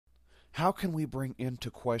How can we bring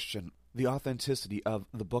into question the authenticity of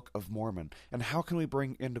the Book of Mormon? And how can we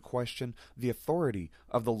bring into question the authority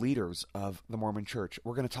of the leaders of the Mormon Church?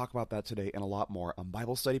 We're going to talk about that today and a lot more on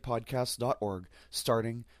BibleStudyPodcast.org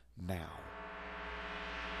starting now.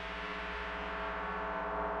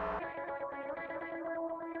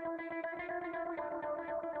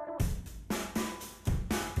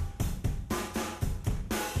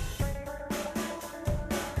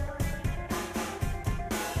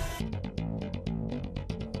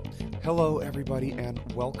 Hello, everybody, and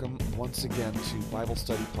welcome once again to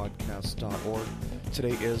BibleStudyPodcast.org.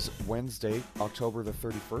 Today is Wednesday, October the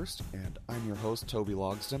 31st, and I'm your host, Toby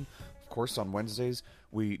Logsdon. Of course, on Wednesdays,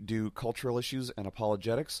 we do cultural issues and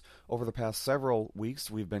apologetics. Over the past several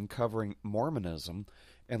weeks, we've been covering Mormonism,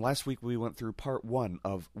 and last week we went through part one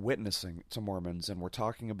of witnessing to Mormons, and we're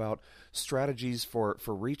talking about strategies for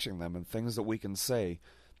reaching them and things that we can say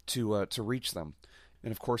to reach them.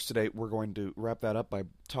 And of course, today we're going to wrap that up by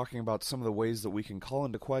talking about some of the ways that we can call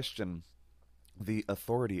into question the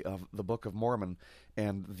authority of the Book of Mormon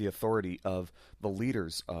and the authority of the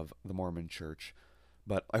leaders of the Mormon Church.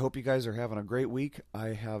 But I hope you guys are having a great week.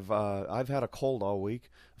 I've had a cold all week.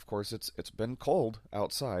 Of course, it's been cold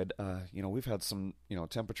outside. We've had some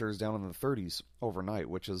temperatures down in the 30s overnight,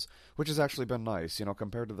 which has actually been nice.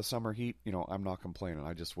 Compared to the summer heat, I'm not complaining.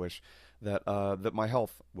 I just wish that my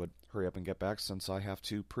health would hurry up and get back, since I have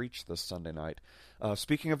to preach this Sunday night.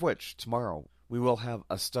 Speaking of which, tomorrow we will have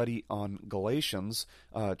a study on Galatians,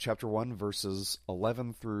 chapter 1, verses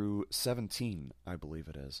 11 through 17, I believe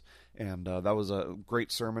it is. And that was a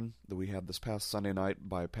great sermon that we had this past Sunday night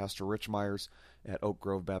by Pastor Rich Myers at Oak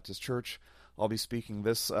Grove Baptist Church. I'll be speaking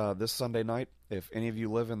this Sunday night. If any of you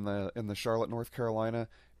live in the Charlotte, North Carolina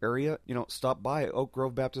area, stop by Oak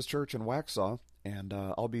Grove Baptist Church in Waxhaw, and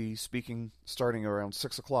I'll be speaking starting around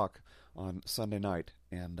 6 o'clock on Sunday night.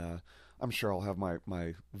 And I'm sure I'll have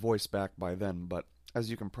my voice back by then, but as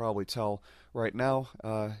you can probably tell right now,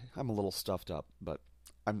 I'm a little stuffed up, but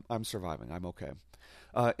I'm surviving. I'm okay.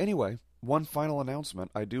 Anyway, one final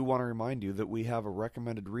announcement. I do want to remind you that we have a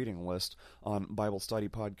recommended reading list on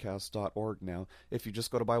BibleStudyPodcast.org now. If you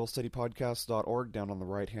just go to BibleStudyPodcast.org, down on the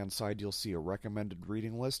right-hand side, you'll see a recommended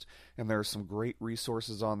reading list, and there are some great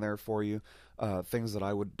resources on there for you, things that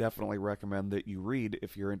I would definitely recommend that you read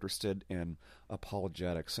if you're interested in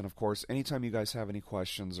apologetics. And of course, anytime you guys have any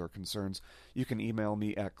questions or concerns, you can email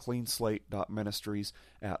me at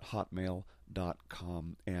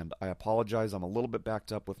cleanslate.ministries@hotmail.com. And I apologize, I'm a little bit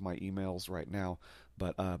backed up with my emails right now,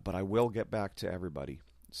 but I will get back to everybody.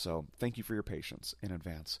 So thank you for your patience in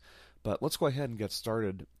advance. But let's go ahead and get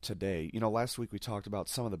started today. Last week we talked about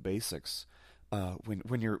some of the basics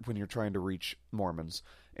when you're trying to reach Mormons,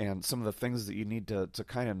 and some of the things that you need to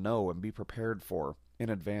kind of know and be prepared for in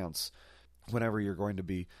advance whenever you're going to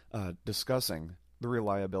be discussing the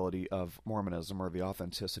reliability of Mormonism or the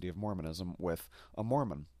authenticity of Mormonism with a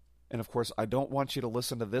Mormon. And of course, I don't want you to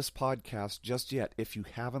listen to this podcast just yet if you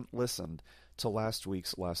haven't listened to last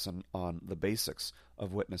week's lesson on the basics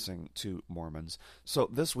of witnessing to Mormons. So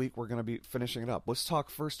this week we're going to be finishing it up. Let's talk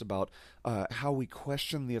first about how we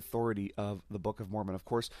question the authority of the Book of Mormon. Of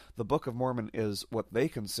course, the Book of Mormon is what they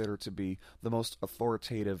consider to be the most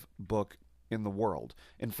authoritative book in the world.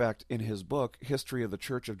 In fact, in his book, History of the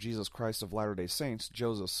Church of Jesus Christ of Latter-day Saints,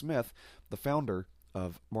 Joseph Smith, the founder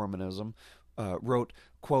of Mormonism, wrote,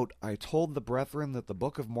 quote, "I told the brethren that the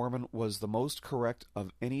Book of Mormon was the most correct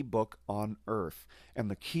of any book on earth,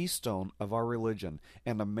 and the keystone of our religion,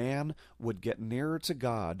 and a man would get nearer to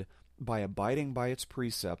God by abiding by its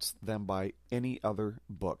precepts than by any other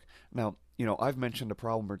book." Now, I've mentioned a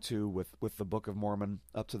problem or two with the Book of Mormon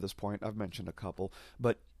up to this point. I've mentioned a couple,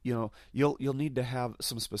 but you'll need to have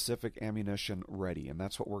some specific ammunition ready, and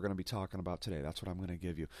that's what we're going to be talking about today. That's what I'm going to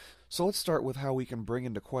give you. So let's start with how we can bring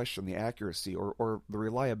into question the accuracy or the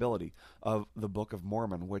reliability of the Book of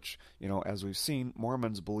Mormon, which, as we've seen,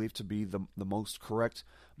 Mormons believe to be the most correct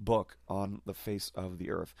book on the face of the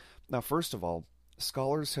earth. Now, first of all,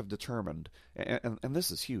 scholars have determined, and this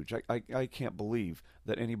is huge, I can't believe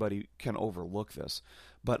that anybody can overlook this,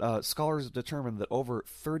 but scholars have determined that over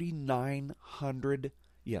 3,900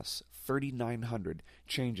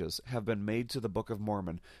 changes have been made to the Book of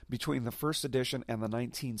Mormon between the first edition and the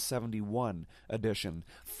 1971 edition.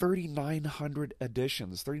 3,900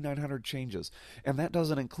 additions, 3,900 changes, and that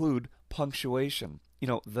doesn't include punctuation.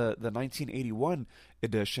 The 1981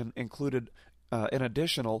 edition included an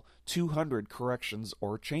additional 200 corrections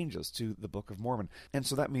or changes to the Book of Mormon. And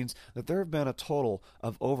so that means that there have been a total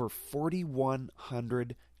of over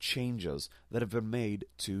 4,100 changes that have been made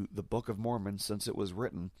to the Book of Mormon since it was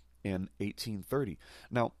written in 1830.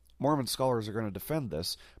 Now, Mormon scholars are going to defend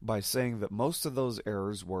this by saying that most of those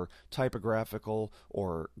errors were typographical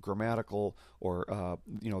or grammatical, or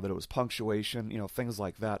that it was punctuation, things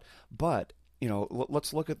like that. But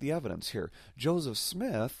let's look at the evidence here. Joseph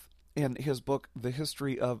Smith, in his book, The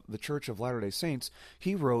History of the Church of Latter-day Saints,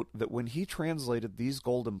 he wrote that when he translated these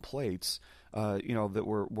golden plates, that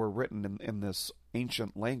were written in this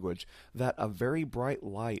ancient language, that a very bright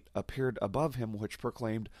light appeared above him, which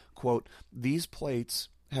proclaimed, quote, "These plates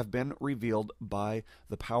have been revealed by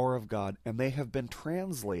the power of God, and they have been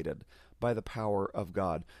translated by the power of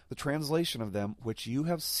God. The translation of them which you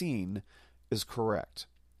have seen is correct."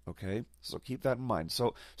 Okay, so keep that in mind.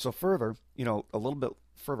 So further, a little bit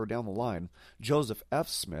further down the line, Joseph F.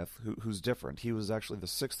 Smith, who's different. He was actually the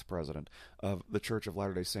 6th president of the Church of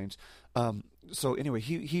Latter-day Saints. So anyway,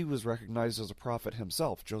 he was recognized as a prophet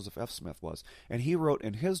himself, Joseph F. Smith was. And he wrote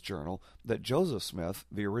in his journal that Joseph Smith,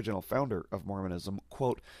 the original founder of Mormonism,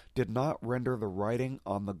 quote, "did not render the writing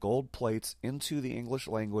on the gold plates into the English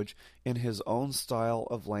language in his own style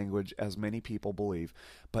of language, as many people believe,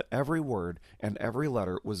 but every word and every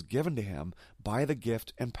letter was given to him by the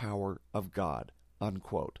gift and power of God."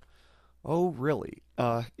 Unquote. Oh, really?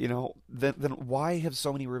 Then why have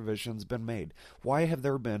so many revisions been made? Why have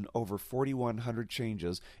there been over 4,100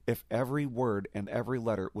 changes if every word and every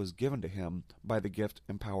letter was given to him by the gift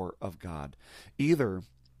and power of God? Either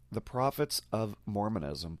the prophets of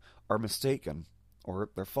Mormonism are mistaken,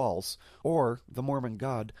 or they're false, or the Mormon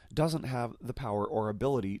God doesn't have the power or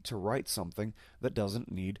ability to write something that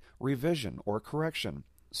doesn't need revision or correction.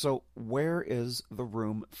 So where is the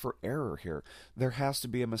room for error here? There has to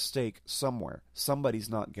be a mistake somewhere. Somebody's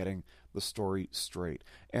not getting the story straight.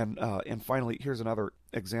 And finally, here's another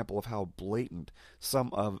example of how blatant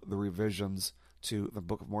some of the revisions to the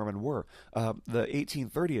Book of Mormon were. The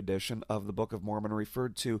 1830 edition of the Book of Mormon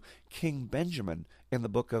referred to King Benjamin in the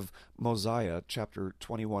Book of Mosiah, chapter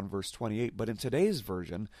 21, verse 28. But in today's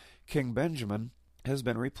version, King Benjamin has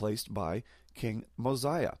been replaced by King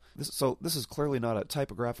Mosiah. So this is clearly not a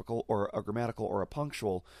typographical or a grammatical or a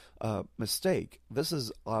punctual mistake. This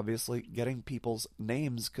is obviously getting people's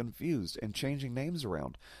names confused and changing names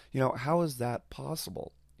around. How is that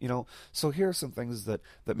possible? So here are some things that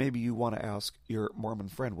maybe you want to ask your Mormon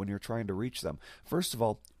friend when you're trying to reach them. First of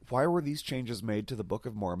all, why were these changes made to the Book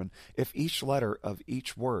of Mormon if each letter of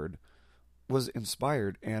each word was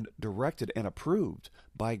inspired and directed and approved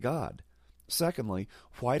by God? Secondly,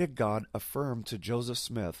 why did God affirm to Joseph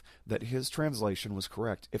Smith that his translation was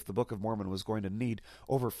correct if the Book of Mormon was going to need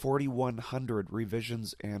over 4,100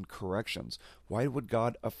 revisions and corrections? Why would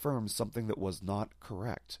God affirm something that was not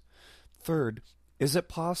correct? Third, is it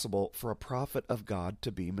possible for a prophet of God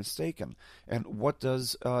to be mistaken? And what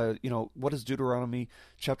does Deuteronomy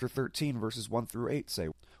chapter 13 verses 1 through 8 say?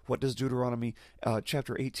 What does Deuteronomy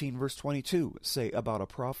chapter 18 verse 22 say about a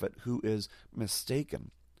prophet who is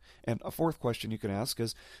mistaken? And a fourth question you can ask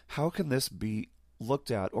is, how can this be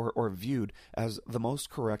looked at or viewed as the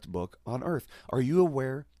most correct book on earth? Are you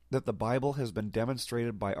aware that the Bible has been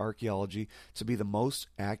demonstrated by archaeology to be the most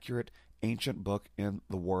accurate ancient book in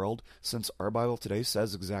the world, since our Bible today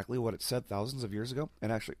says exactly what it said thousands of years ago?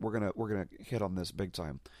 And actually, we're gonna hit on this big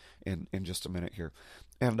time in just a minute here.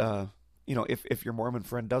 And if your Mormon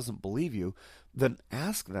friend doesn't believe you, then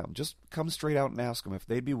ask them. Just come straight out and ask them if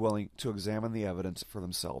they'd be willing to examine the evidence for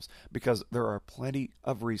themselves, because there are plenty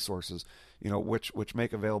of resources, which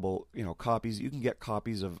make available, copies. You can get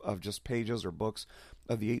copies of just pages or books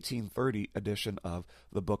of the 1830 edition of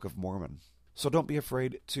the Book of Mormon. So don't be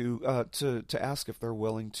afraid to ask if they're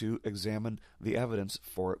willing to examine the evidence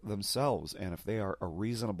for themselves, and if they are a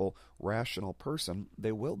reasonable, rational person,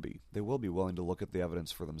 they will be willing to look at the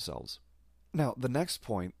evidence for themselves. Now, the next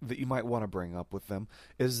point that you might want to bring up with them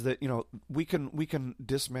is that we can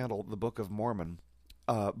dismantle the Book of Mormon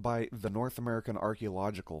by the North American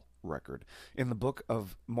archaeological record. In the Book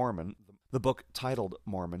of Mormon, the book titled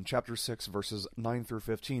Mormon, chapter 6, verses 9 through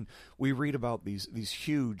 15, we read about these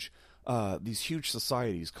huge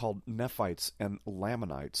societies called Nephites and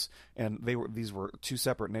Lamanites, and these were two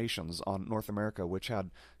separate nations on North America, which had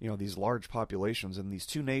these large populations. And these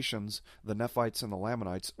two nations, the Nephites and the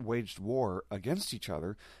Lamanites, waged war against each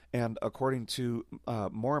other. And according to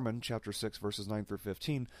Mormon chapter 6 verses 9 through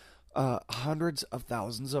 15, hundreds of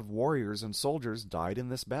thousands of warriors and soldiers died in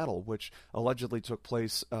this battle, which allegedly took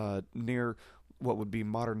place near what would be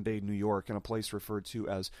modern-day New York, in a place referred to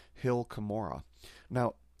as Hill Cumorah.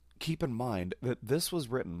 Now, keep in mind that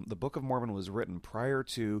the Book of Mormon was written prior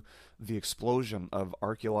to the explosion of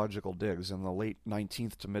archaeological digs in the late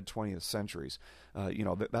 19th to mid 20th centuries.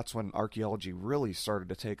 That's when archaeology really started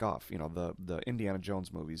to take off. The Indiana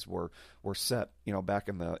Jones movies were set, back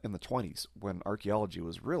in the 20s, when archaeology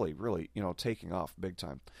was really, really, taking off big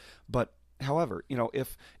time. But however,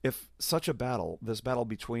 if such a battle, this battle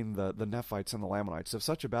between the Nephites and the Lamanites, if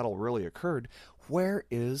such a battle really occurred, where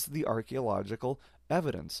is the archaeological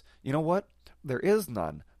evidence? You know what? There is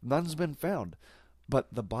none. None's been found. But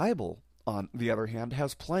the Bible, on the other hand,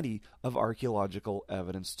 has plenty of archaeological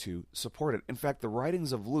evidence to support it. In fact, the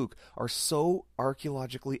writings of Luke are so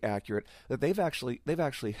archaeologically accurate that they've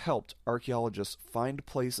actually helped archaeologists find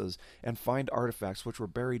places and find artifacts which were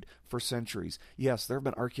buried for centuries. Yes, there have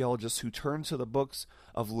been archaeologists who turned to the books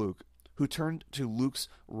of Luke, who turned to Luke's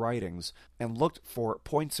writings and looked for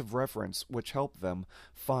points of reference which helped them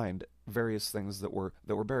find various things that were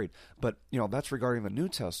buried. But that's regarding the New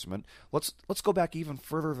Testament. Let's go back even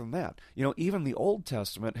further than that. Even the Old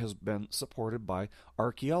Testament has been supported by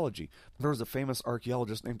archaeology. There was a famous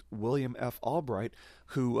archaeologist named William F. Albright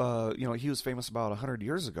who he was famous about 100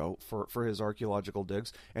 years ago for his archaeological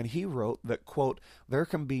digs, and he wrote that, quote, "There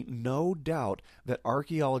can be no doubt that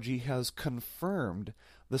archaeology has confirmed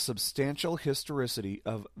the substantial historicity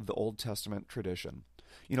of the Old Testament tradition."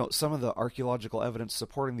 Some of the archaeological evidence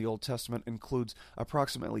supporting the Old Testament includes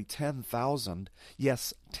approximately 10,000,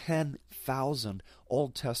 yes, 10,000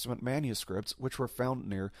 Old Testament manuscripts which were found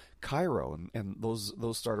near Cairo, and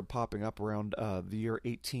those started popping up around the year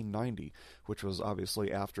 1890, which was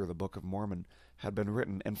obviously after the Book of Mormon had been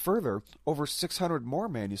written. And further, over 600 more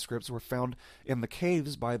manuscripts were found in the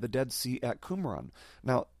caves by the Dead Sea at Qumran.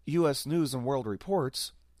 Now, U.S. News and World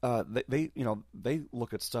Reports, they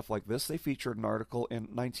look at stuff like this. They featured an article in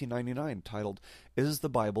 1999 titled, "Is the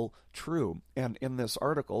Bible True?" And in this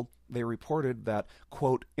article, they reported that,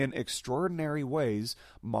 quote, "In extraordinary ways,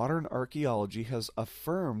 modern archaeology has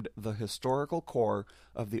affirmed the historical core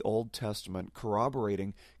of the Old Testament,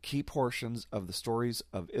 corroborating key portions of the stories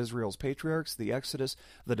of Israel's patriarchs, the Exodus,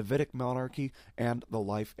 the Davidic monarchy, and the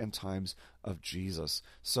life and times of Jesus."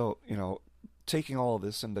 So, taking all of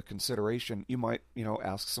this into consideration, you might,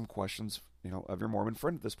 ask some questions, of your Mormon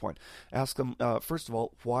friend at this point. Ask them, first of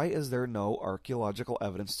all, why is there no archaeological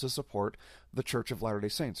evidence to support the Church of Latter-day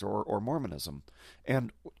Saints or Mormonism?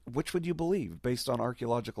 And which would you believe based on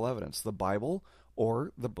archaeological evidence, the Bible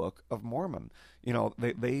or the Book of Mormon?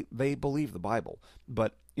 They believe the Bible,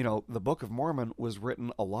 but the Book of Mormon was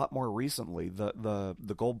written a lot more recently.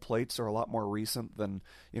 The gold plates are a lot more recent than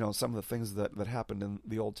some of the things that happened in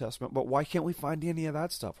the Old Testament. But why can't we find any of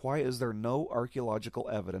that stuff? Why is there no archaeological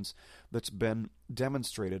evidence that's been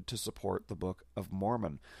demonstrated to support the Book of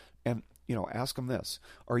Mormon? And ask them this: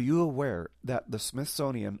 are you aware that the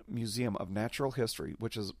Smithsonian Museum of Natural History,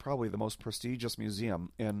 which is probably the most prestigious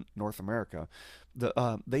museum in North America,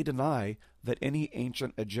 they deny that any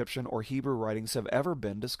ancient Egyptian or Hebrew writings have ever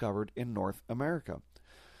been discovered in North America?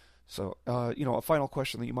 So, a final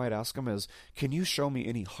question that you might ask them is, can you show me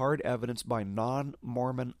any hard evidence by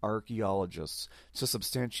non-Mormon archaeologists to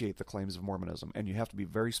substantiate the claims of Mormonism? And you have to be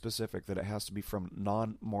very specific that it has to be from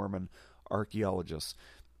non-Mormon archaeologists,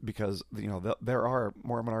 because there are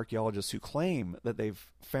Mormon archaeologists who claim that they've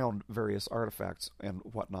found various artifacts and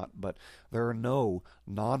whatnot, but there are no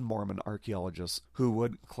non-Mormon archaeologists who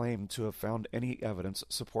would claim to have found any evidence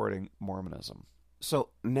supporting Mormonism. So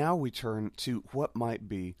now we turn to what might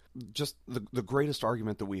be just the greatest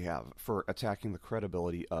argument that we have for attacking the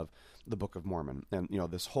credibility of the Book of Mormon. And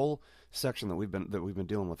this whole section that we've been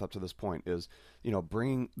dealing with up to this point is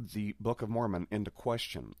bringing the Book of Mormon into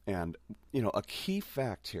question. And a key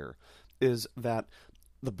fact here is that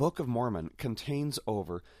the Book of Mormon contains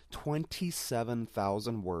over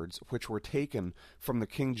 27,000 words which were taken from the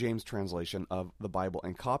King James translation of the Bible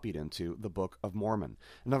and copied into the Book of Mormon.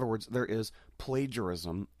 In other words, there is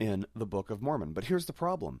plagiarism in the Book of Mormon. But here's the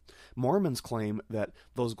problem. Mormons claim that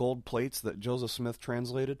those gold plates that Joseph Smith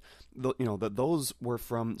translated, that those were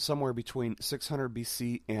from somewhere between 600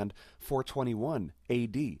 BC and 421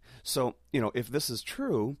 AD. So, if this is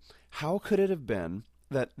true, how could it have been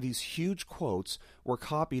that these huge quotes were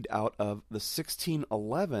copied out of the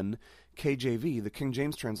 1611 KJV, the King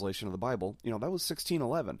James translation of the Bible? That was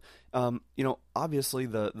 1611. Obviously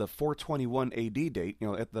the 421 AD date,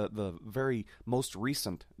 at the very most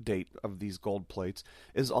recent date of these gold plates,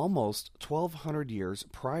 is almost 1,200 years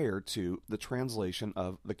prior to the translation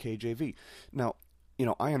of the KJV. Now,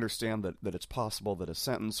 I understand that it's possible that a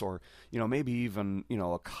sentence or, maybe even,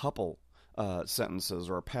 a couple sentences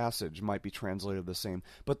or a passage might be translated the same,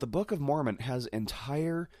 but the Book of Mormon has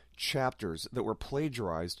entire chapters that were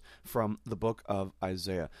plagiarized from the book of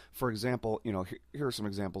Isaiah. For example, here are some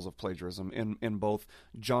examples of plagiarism in both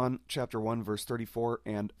John chapter 1 verse 34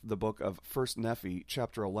 and the book of 1 Nephi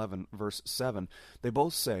chapter 11 verse 7. They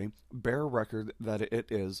both say, bear record that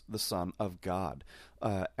it is the Son of God.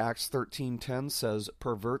 Acts 13:10 says,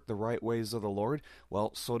 pervert the right ways of the Lord.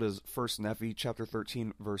 Well, so does 1 Nephi chapter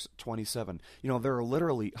 13 verse 27. There are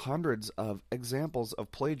literally hundreds of examples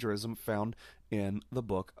of plagiarism found in the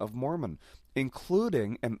Book of Mormon,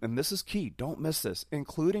 including, and this is key, don't miss this,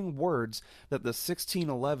 including words that the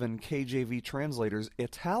 1611 KJV translators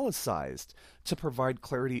italicized to provide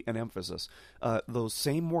clarity and emphasis. Those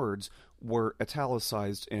same words were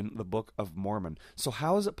italicized in the Book of Mormon. So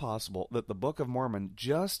how is it possible that the Book of Mormon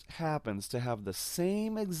just happens to have the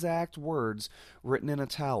same exact words written in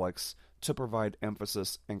italics to provide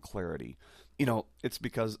emphasis and clarity? It's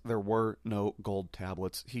because there were no gold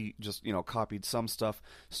tablets. He just, copied some stuff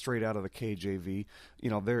straight out of the KJV.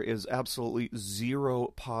 There is absolutely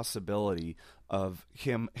zero possibility of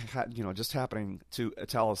him, just happening to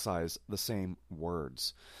italicize the same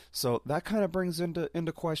words. So that kind of brings into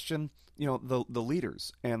question, the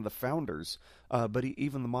leaders and the founders, but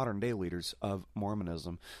even the modern day leaders of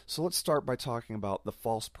Mormonism. So let's start by talking about the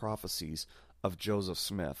false prophecies of Joseph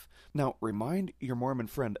Smith. Now, remind your Mormon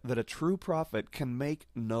friend that a true prophet can make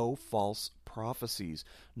no false prophecies,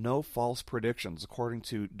 no false predictions, according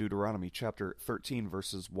to Deuteronomy chapter 13,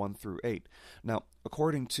 verses 1 through 8. Now,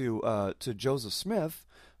 according to Joseph Smith,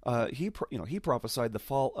 he prophesied the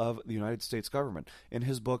fall of the United States government. In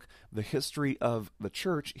his book, The History of the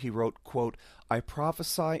Church, he wrote, quote, I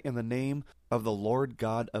prophesy in the name of the Lord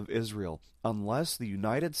God of Israel, unless the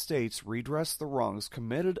United States redress the wrongs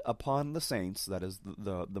committed upon the saints, that is,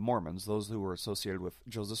 the Mormons, those who were associated with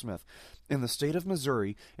Joseph Smith, in the state of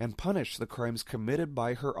Missouri, and punish the crimes committed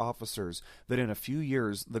by her officers, that in a few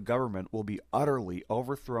years the government will be utterly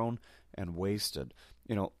overthrown and wasted.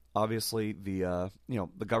 Obviously, the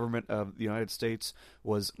government of the United States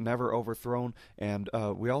was never overthrown, and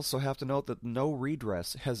we also have to note that no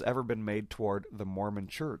redress has ever been made toward the Mormon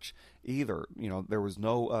Church either. There was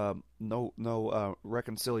no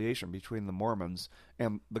reconciliation between the Mormons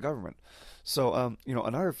and the government. So,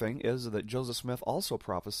 another thing is that Joseph Smith also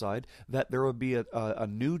prophesied that there would be a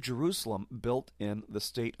new Jerusalem built in the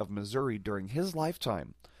state of Missouri during his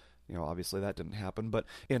lifetime. Obviously that didn't happen, but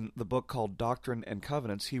in the book called Doctrine and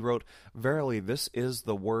Covenants, he wrote, verily this is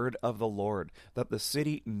the word of the Lord, that the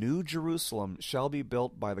city New Jerusalem shall be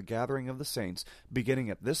built by the gathering of the saints, beginning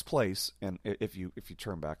at this place, and if you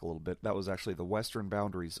turn back a little bit, that was actually the western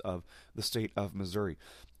boundaries of the state of Missouri.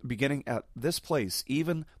 Beginning at this place,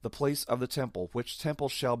 even the place of the temple, which temple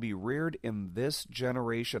shall be reared in this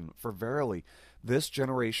generation, for verily this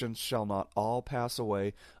generation shall not all pass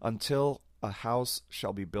away until a house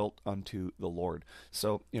shall be built unto the Lord.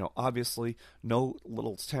 So, obviously, no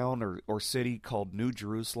little town or city called New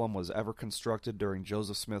Jerusalem was ever constructed during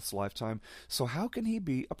Joseph Smith's lifetime. So how can he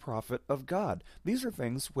be a prophet of God? These are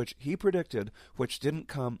things which he predicted, which didn't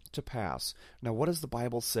come to pass. Now, what does the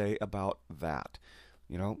Bible say about that?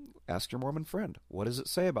 Ask your Mormon friend. What does it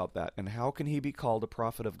say about that? And how can he be called a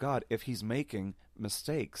prophet of God if he's making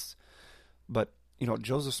mistakes? But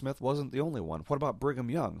Joseph Smith wasn't the only one. What about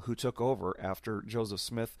Brigham Young, who took over after Joseph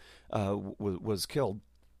Smith was killed?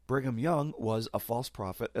 Brigham Young was a false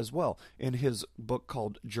prophet as well. In his book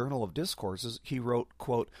called Journal of Discourses, he wrote,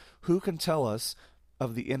 quote, who can tell us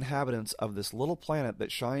of the inhabitants of this little planet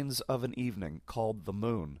that shines of an evening, called the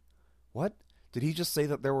moon? What? Did he just say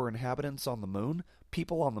that there were inhabitants on the moon?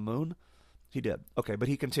 People on the moon? He did. Okay, but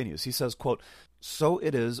he continues. He says, quote, so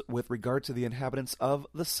it is with regard to the inhabitants of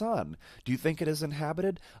the sun. Do you think it is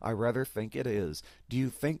inhabited? I rather think it is. Do you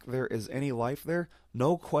think there is any life there?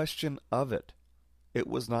 No question of it. It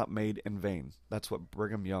was not made in vain. That's what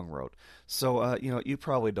Brigham Young wrote. So, you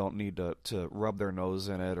probably don't need to rub their nose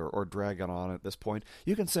in it or drag it on at this point.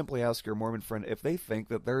 You can simply ask your Mormon friend if they think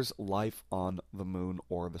that there's life on the moon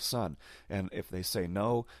or the sun. And if they say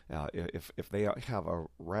no, if they have a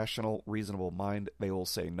rational, reasonable mind, they will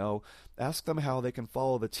say no. Ask them how they can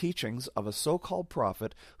follow the teachings of a so-called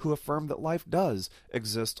prophet who affirmed that life does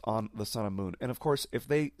exist on the sun and moon. And of course, if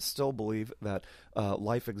they still believe that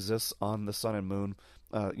life exists on the sun and moon,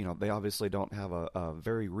 they obviously don't have a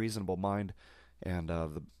very reasonable mind, and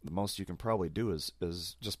the most you can probably do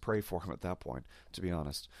is just pray for him at that point, to be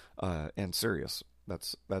honest, and serious.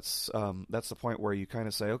 That's the point where you kind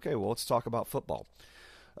of say, okay, well, let's talk about football.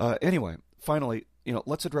 Anyway, finally,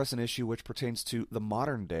 let's address an issue which pertains to the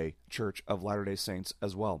modern day Church of Latter-day Saints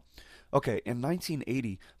as well. Okay, in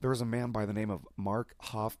 1980, there was a man by the name of Mark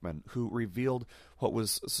Hoffman who revealed what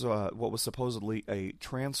was supposedly a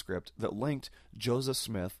transcript that linked Joseph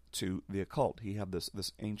Smith to the occult. He had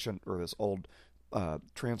this ancient or this old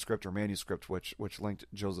transcript or manuscript which linked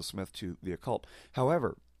Joseph Smith to the occult.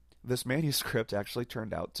 However, this manuscript actually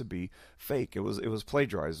turned out to be fake. It was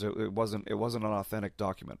plagiarized. It wasn't an authentic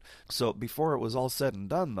document. So before it was all said and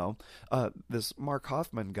done, though, this Mark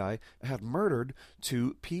Hoffman guy had murdered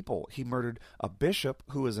two people. He murdered a bishop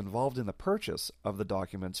who was involved in the purchase of the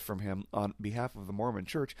documents from him on behalf of the Mormon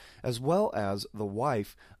Church, as well as the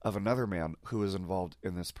wife of another man who was involved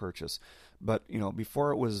in this purchase. But,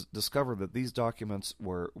 before it was discovered that these documents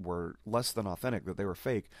were less than authentic, that they were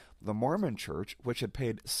fake, the Mormon Church, which had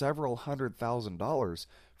paid several $100,000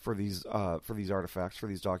 for these artifacts, for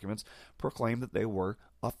these documents, proclaimed that they were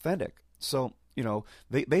authentic. So,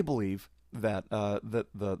 they believe that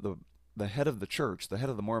the head of the church, the head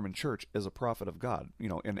of the Mormon Church, is a prophet of God.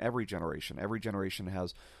 In every generation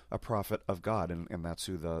has a prophet of God, and that's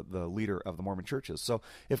who the leader of the Mormon Church is. So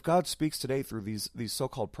if God speaks today through these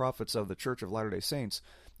so-called prophets of the Church of Latter-day Saints,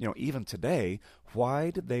 even today,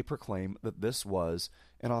 why did they proclaim that this was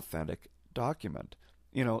an authentic document?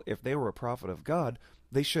 If they were a prophet of God,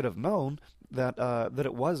 they should have known that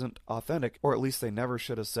it wasn't authentic, or at least they never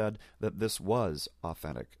should have said that this was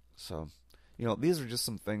authentic. So, these are just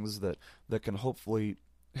some things that can hopefully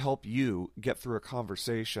help you get through a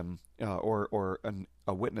conversation or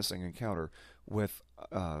a witnessing encounter with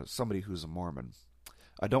somebody who's a Mormon.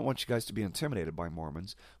 I don't want you guys to be intimidated by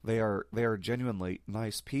Mormons. They are genuinely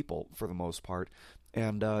nice people for the most part,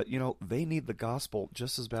 and they need the gospel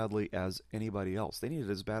just as badly as anybody else. They need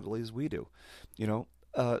it as badly as we do.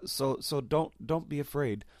 So don't be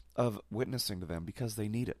afraid of witnessing to them because they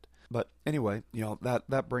need it. But anyway,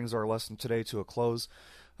 that brings our lesson today to a close.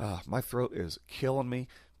 My throat is killing me,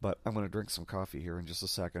 but I'm going to drink some coffee here in just a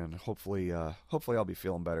second, and hopefully I'll be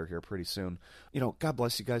feeling better here pretty soon. God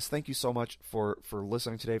bless you guys. Thank you so much for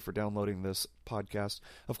listening today, for downloading this podcast.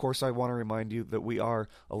 Of course, I want to remind you that we are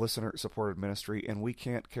a listener-supported ministry, and we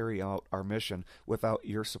can't carry out our mission without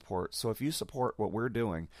your support. So if you support what we're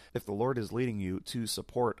doing, if the Lord is leading you to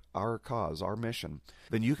support our cause, our mission,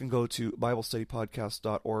 then you can go to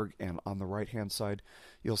BibleStudyPodcast.org, and on the right-hand side,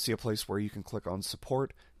 you'll see a place where you can click on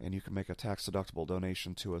support, and you can make a tax-deductible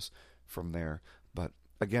donation to us from there. But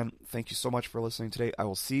again, thank you so much for listening today. I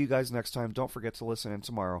will see you guys next time. Don't forget to listen in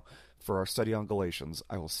tomorrow for our study on Galatians.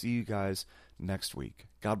 I will see you guys next week.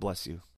 God bless you.